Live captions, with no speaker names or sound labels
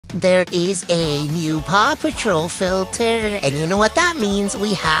There is a new Paw Patrol filter, and you know what that means?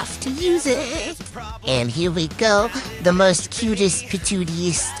 We have to use it. And here we go, the most cutest,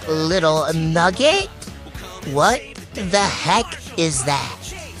 patootiest little nugget. What the heck is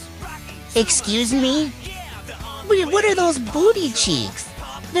that? Excuse me? What are those booty cheeks?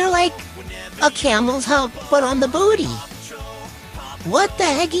 They're like a camel's hump, but on the booty. What the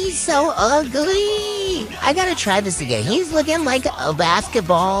heck? He's so ugly. I gotta try this again. He's looking like a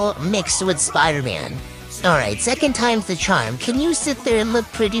basketball mixed with Spider-Man. Alright, second time's the charm. Can you sit there and look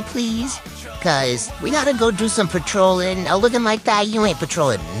pretty, please? Cause we gotta go do some patrolling. Now looking like that, you ain't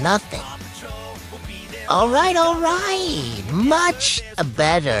patrolling nothing. Alright. Much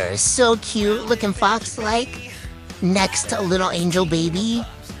better. So cute, looking fox-like. Next to little angel baby.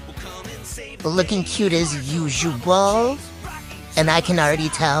 Looking cute as usual. And I can already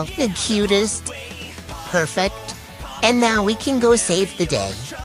tell, the cutest. Perfect. And now we can go save the day.